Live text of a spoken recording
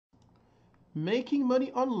Making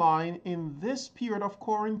money online in this period of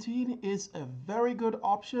quarantine is a very good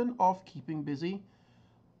option of keeping busy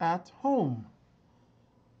at home.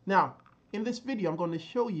 Now, in this video, I'm going to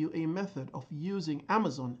show you a method of using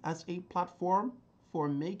Amazon as a platform for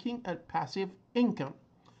making a passive income.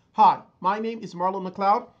 Hi, my name is Marlon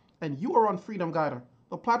McLeod, and you are on Freedom Guider,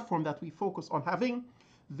 the platform that we focus on having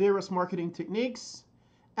various marketing techniques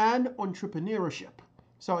and entrepreneurship.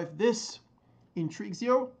 So if this intrigues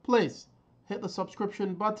you, please hit the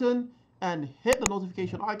subscription button and hit the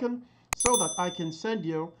notification icon so that I can send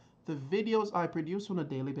you the videos I produce on a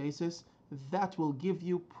daily basis that will give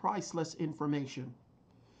you priceless information.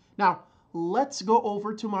 Now, let's go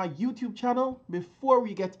over to my YouTube channel before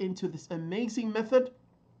we get into this amazing method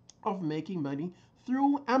of making money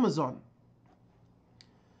through Amazon.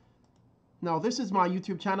 Now, this is my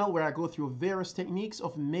YouTube channel where I go through various techniques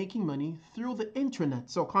of making money through the internet.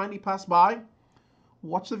 So kindly pass by,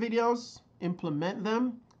 watch the videos, implement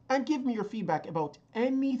them, and give me your feedback about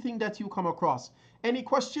anything that you come across. Any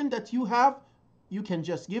question that you have, you can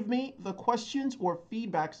just give me the questions or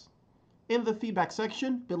feedbacks in the feedback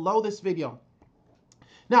section below this video.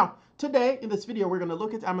 Now, today in this video, we're going to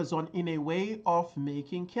look at Amazon in a way of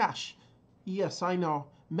making cash. Yes, I know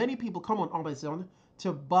many people come on Amazon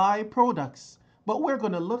to buy products, but we're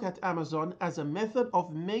going to look at Amazon as a method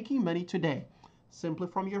of making money today, simply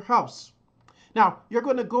from your house. Now, you're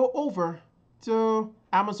going to go over to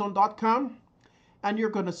Amazon.com and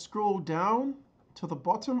you're going to scroll down to the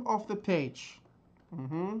bottom of the page.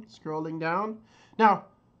 Scrolling down. Now,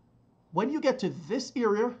 when you get to this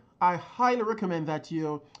area, I highly recommend that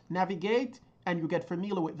you navigate and you get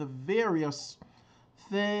familiar with the various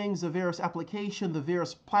things, the various applications, the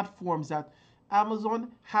various platforms that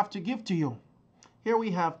Amazon have to give to you. Here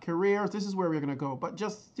we have careers. This is where we're going to go, but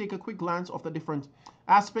just take a quick glance of the different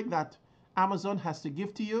aspects that Amazon has to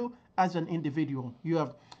give to you as an individual. You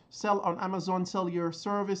have sell on Amazon, sell your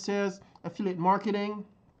services, affiliate marketing,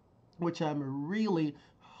 which I'm really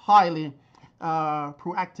highly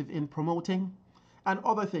proactive in promoting, and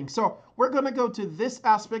other things. So we're going to go to this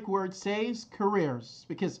aspect where it says careers,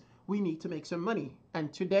 because we need to make some money.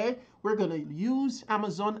 And today we're going to use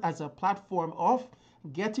Amazon as a platform of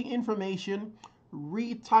getting information,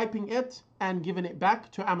 retyping it, and giving it back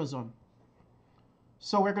to Amazon.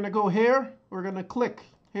 So we're going to go here. We're going to click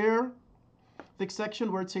here, the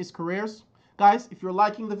section where it says careers. Guys, if you're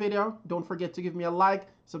liking the video, don't forget to give me a like,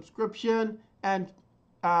 subscription, and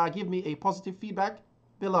give me a positive feedback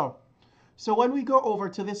below. So when we go over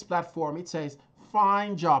to this platform, it says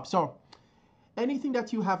find job. So anything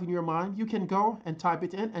that you have in your mind, you can go and type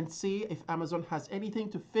it in and see if Amazon has anything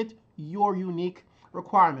to fit your unique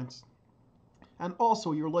requirements and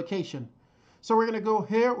also your location. So we're going to go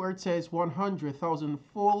here where it says 100,000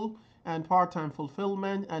 full and part-time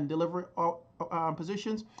fulfillment and delivery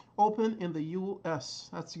positions open in the US.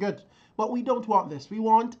 That's good. But we don't want this. We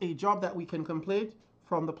want a job that we can complete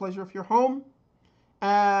from the pleasure of your home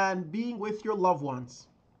and being with your loved ones.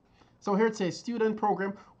 So here it says student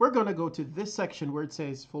program. We're going to go to this section where it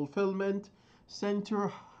says fulfillment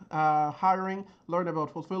center, hiring, learn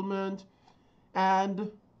about fulfillment,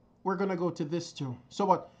 and we're going to go to this too. So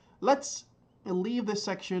what? Let's leave this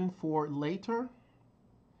section for later.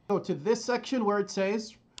 Go to this section where it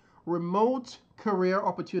says remote career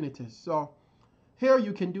opportunities. So here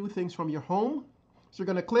you can do things from your home. So you're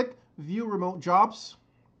going to click view remote jobs,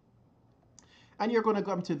 and you're going to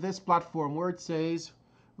come to this platform where it says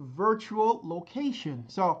virtual location.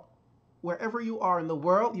 So wherever you are in the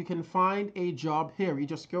world, you can find a job here. You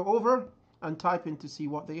just go over and type in to see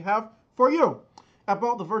what they have for you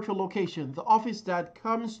about the virtual location, the office that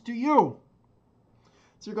comes to you.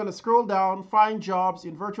 So you're going to scroll down, find jobs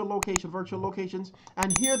in virtual locations,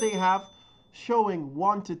 and here they have showing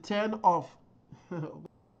 1 to 10 of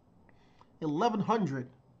 1,100.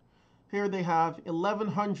 Here they have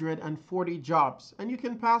 1,140 jobs, and you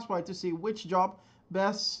can pass by to see which job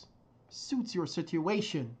best suits your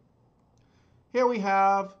situation. Here we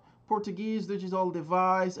have Portuguese digital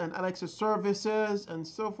device and Alexa services and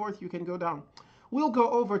so forth. You can go down. We'll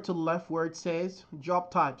go over to the left where it says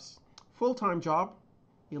job types. Full-time job,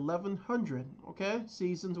 1,100. Okay,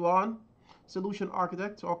 seasons 1, solution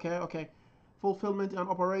architect. Okay. Fulfillment and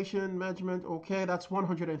operation management. Okay, that's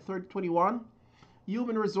 121.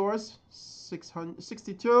 Human resource,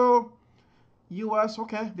 662. US,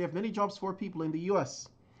 okay, they have many jobs for people in the US.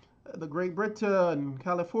 The Great Britain,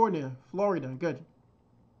 California, Florida, good.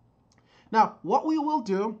 Now, what we will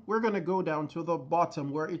do, we're going to go down to the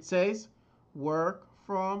bottom where it says work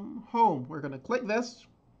from home. We're going to click this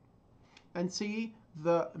and see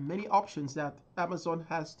the many options that Amazon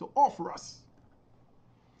has to offer us.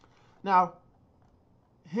 Now,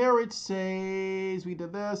 here it says we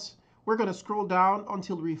did this. We're going to scroll down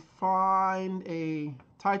until we find a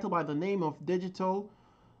title by the name of Digital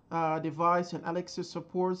Device and Alexa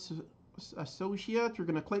Supports Associate. We're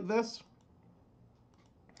going to click this.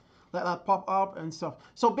 Let that pop up and stuff.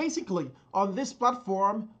 So basically, on this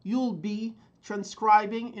platform, you'll be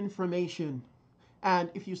transcribing information. And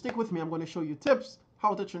if you stick with me, I'm going to show you tips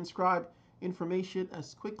how to transcribe information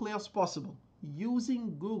as quickly as possible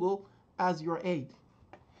using Google as your aid.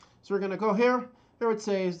 So we're going to go here. Here it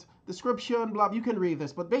says description, blah. You can read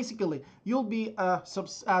this. But basically, you'll be a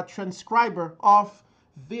transcriber of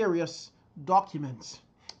various documents.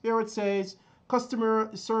 Here it says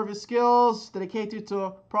customer service skills, dedicated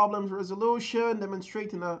to problem resolution,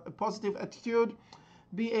 demonstrating a positive attitude,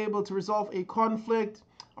 be able to resolve a conflict,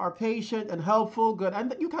 are patient and helpful, good.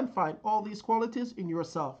 And you can find all these qualities in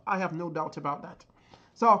yourself. I have no doubt about that.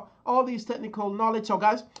 So all these technical knowledge. So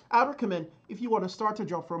guys, I recommend if you want to start a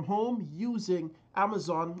job from home using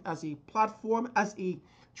Amazon as a platform, as a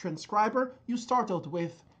transcriber, you start out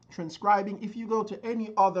with transcribing. If you go to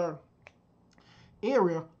any other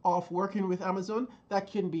area of working with Amazon,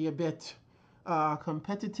 that can be a bit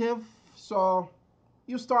competitive. So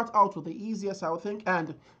you start out with the easiest, I would think,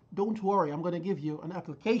 and don't worry, I'm going to give you an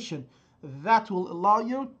application that will allow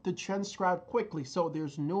you to transcribe quickly. So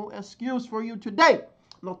there's no excuse for you today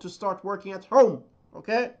not to start working at home.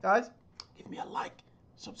 Okay, guys? Give me a like,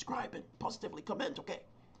 subscribe, and positively comment, okay?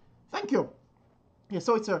 Thank you. Yeah,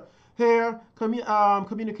 so it's a here,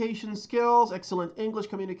 communication skills, excellent English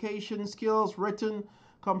communication skills, written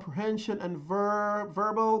comprehension and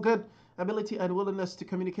verbal, good. Ability and willingness to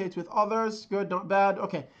communicate with others, good, not bad.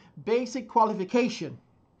 Okay, basic qualification.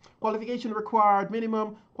 Qualification required,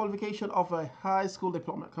 minimum qualification of a high school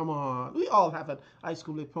diploma. Come on, we all have a high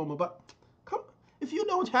school diploma, but if you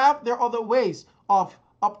don't have, there are other ways of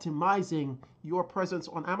optimizing your presence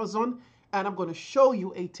on Amazon. And I'm going to show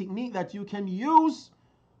you a technique that you can use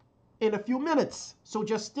in a few minutes. So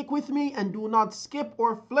just stick with me and do not skip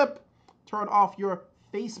or flip. Turn off your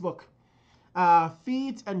Facebook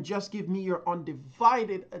feeds and just give me your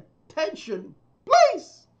undivided attention,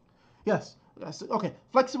 please. Yes. Okay.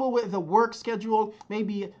 Flexible with the work schedule,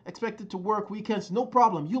 maybe expected to work weekends, no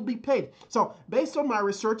problem. You'll be paid. So based on my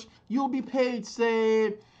research, you'll be paid,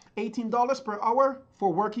 say, $18 per hour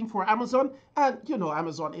for working for Amazon. And you know,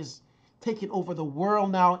 Amazon is taking over the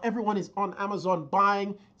world now. Everyone is on Amazon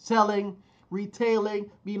buying, selling,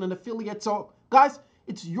 retailing, being an affiliate. So guys,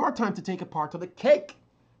 it's your time to take a part of the cake,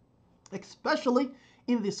 especially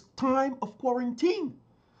in this time of quarantine.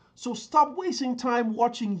 So stop wasting time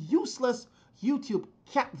watching useless YouTube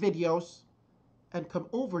cat videos and come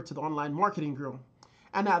over to the online marketing group.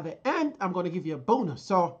 And at the end, I'm going to give you a bonus.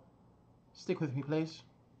 So stick with me, please.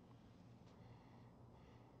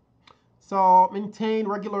 So maintain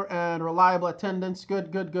regular and reliable attendance.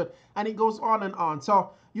 Good, good, good. And it goes on and on.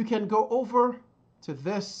 So you can go over to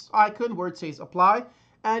this icon where it says apply,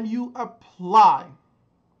 and you apply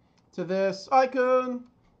to this icon.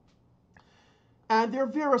 And there are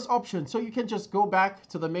various options. So you can just go back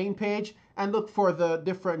to the main page and look for the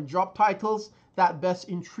different job titles that best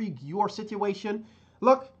intrigue your situation.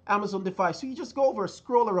 Look, Amazon device. So you just go over,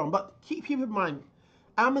 scroll around. But keep in mind,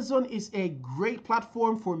 Amazon is a great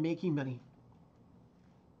platform for making money.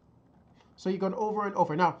 So you're going over and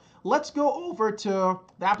over. Now, let's go over to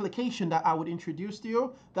the application that I would introduce to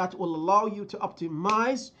you that will allow you to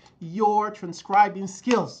optimize your transcribing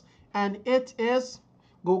skills. And it is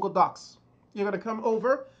Google Docs. You're going to come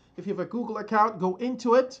over. If you have a Google account, go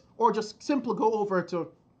into it, or just simply go over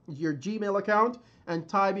to your Gmail account and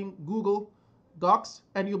type in Google Docs,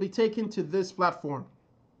 and you'll be taken to this platform.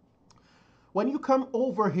 When you come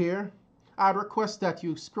over here, I'd request that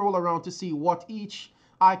you scroll around to see what each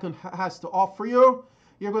icon has to offer you.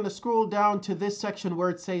 You're going to scroll down to this section where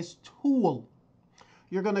it says Tool.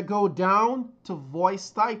 You're going to go down to Voice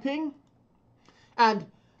Typing, and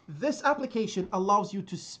this application allows you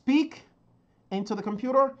to speak into the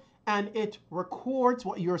computer and it records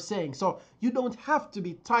what you're saying. So you don't have to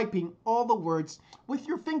be typing all the words with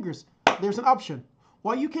your fingers. There's an option.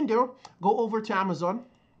 What you can do, go over to Amazon,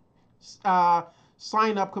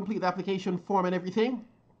 sign up, complete the application form and everything.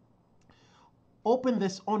 Open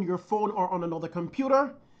this on your phone or on another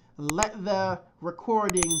computer. Let the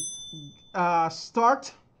recording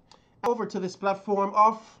start. Over to this platform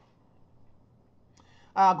of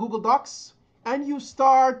Google Docs, and you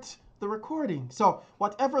start the recording. So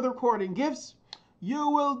whatever the recording gives, you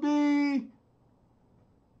will be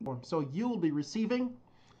receiving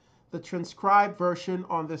the transcribed version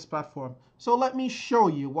on this platform. So let me show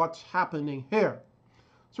you what's happening here.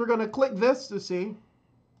 So we're going to click this to see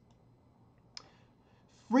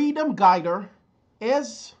Freedom Guider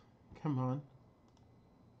is, come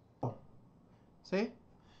on, see?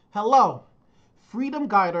 Hello. Freedom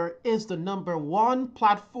Guider is the #1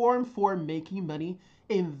 platform for making money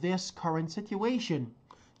in this current situation.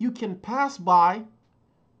 You can pass by,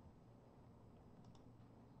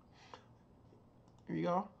 here you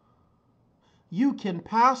go. You can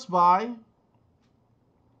pass by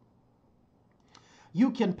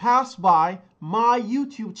my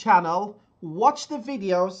YouTube channel, watch the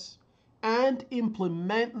videos, and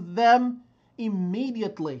implement them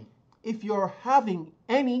immediately. If you're having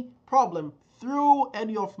any problem through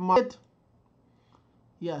any of my,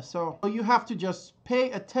 so you have to just pay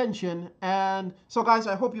attention. And so guys,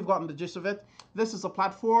 I hope you've gotten the gist of it. This is a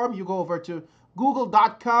platform. You go over to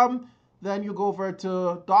google.com, then you go over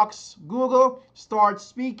to Docs Google, start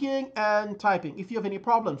speaking and typing. If you have any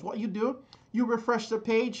problems, what you do, you refresh the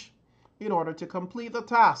page in order to complete the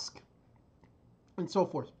task, and so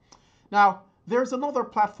forth. Now, there's another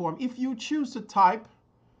platform. If you choose to type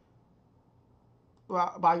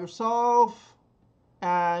by yourself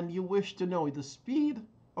and you wish to know the speed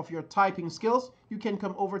of your typing skills, you can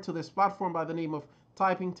come over to this platform by the name of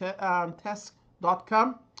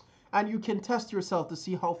typingtest.com, and you can test yourself to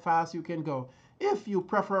see how fast you can go, if you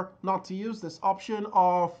prefer not to use this option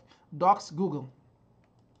of Docs Google.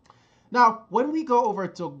 Now, when we go over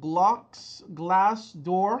to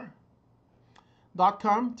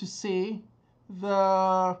Glassdoor.com to see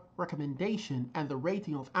the recommendation and the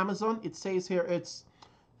rating of Amazon, it says here it's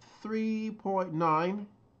 3.9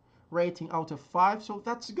 rating out of 5, so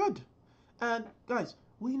that's good. And guys,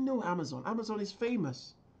 we know Amazon. Amazon is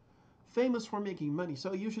famous for making money,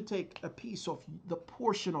 so you should take a piece of the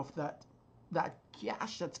portion of that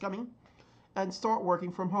cash that's coming and start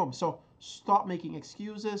working from home. So stop making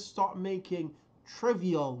excuses, stop making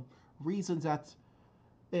trivial reasons that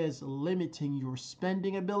is limiting your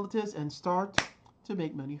spending abilities, and start to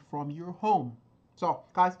make money from your home. So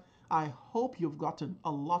guys, I hope you've gotten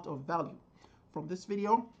a lot of value from this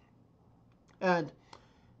video. And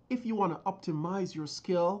if you want to optimize your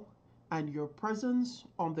skill and your presence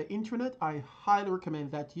on the internet, I highly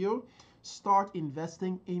recommend that you start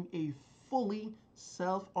investing in a fully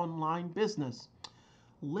self-online business.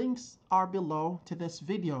 Links are below to this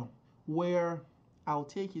video, where I'll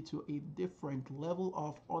take you to a different level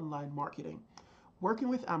of online marketing. Working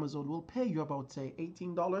with Amazon will pay you about, say,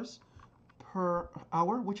 $18 per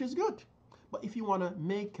hour, which is good. But if you want to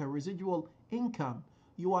make a residual income,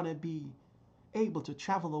 you want to be able to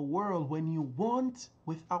travel the world when you want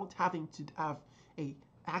without having to have an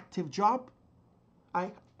active job,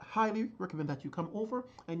 I highly recommend that you come over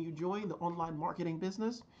and you join the online marketing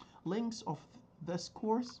business. Links of this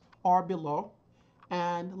course are below,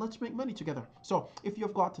 and let's make money together. So if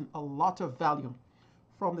you've gotten a lot of value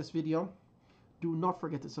from this video, do not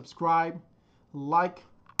forget to subscribe, like,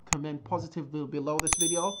 comment positively below this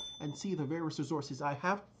video, and see the various resources I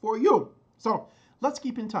have for you. So let's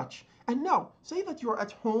keep in touch. And now, say that you're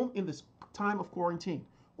at home in this time of quarantine.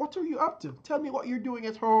 What are you up to? Tell me what you're doing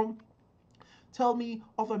at home. Tell me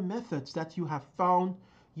other methods that you have found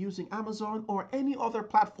using Amazon or any other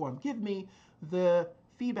platform. Give me the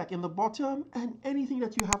feedback in the bottom, and anything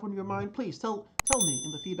that you have on your mind, please tell me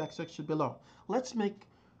in the feedback section below. Let's make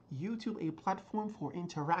YouTube a platform for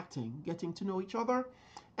interacting, getting to know each other,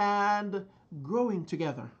 and growing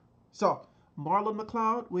together. So, Marlon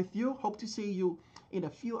McLeod with you. Hope to see you in a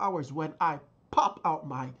few hours when I pop out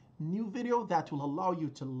my new video that will allow you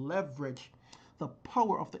to leverage the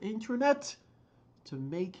power of the internet to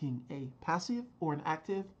making a passive or an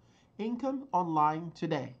active income online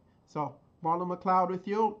today. So, Marlon McLeod with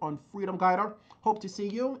you on Freedom Guider. Hope to see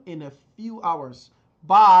you in a few hours.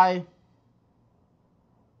 Bye.